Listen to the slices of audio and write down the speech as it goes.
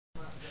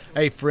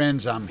Hey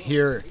friends, I'm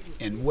here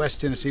in West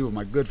Tennessee with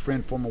my good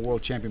friend, former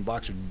world champion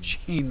boxer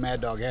Gene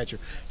Mad Dog Hatcher.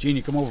 Gene,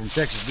 you come over from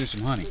Texas to do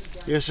some hunting.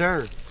 Yes,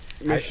 sir.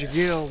 Mr.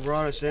 Gill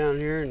brought us down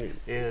here,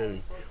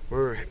 and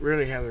we're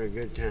really having a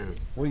good time.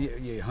 Well,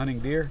 you hunting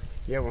deer?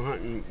 Yeah, we're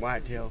hunting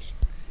whitetails.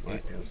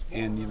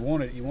 And you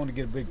want to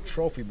get a big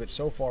trophy, but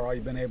so far all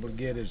you've been able to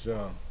get is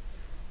a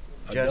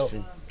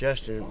Justin, doe.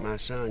 Justin, my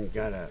son,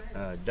 got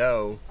a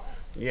doe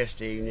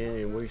yesterday evening,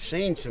 and we've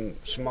seen some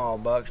small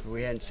bucks, but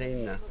we hadn't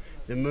seen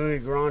the muy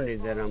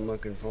grande that I'm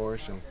looking for.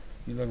 So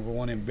You're looking for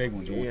one of them big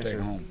ones you want to take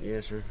sir. home.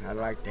 Yes, sir. I'd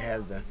like to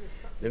have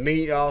the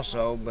meat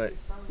also, but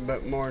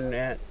more than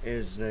that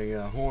is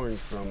the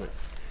horns from it.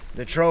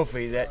 The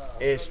trophy that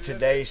is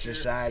today's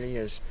society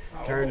has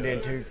turned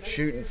into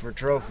shooting for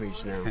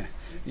trophies now.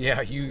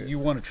 Yeah, you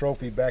won a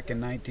trophy back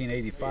in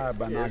 1985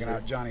 by knocking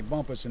out Johnny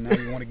Bumpus, and now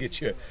you want to get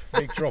you a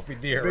big trophy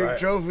deer, Big right?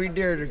 trophy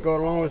deer to go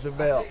along with the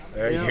belt.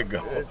 There you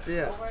go. That's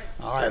it.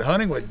 All right,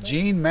 hunting with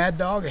Gene Mad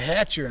Dog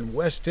Hatcher in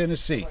West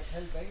Tennessee.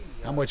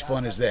 How much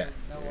fun is that?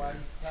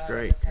 It's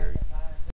great, Kerry.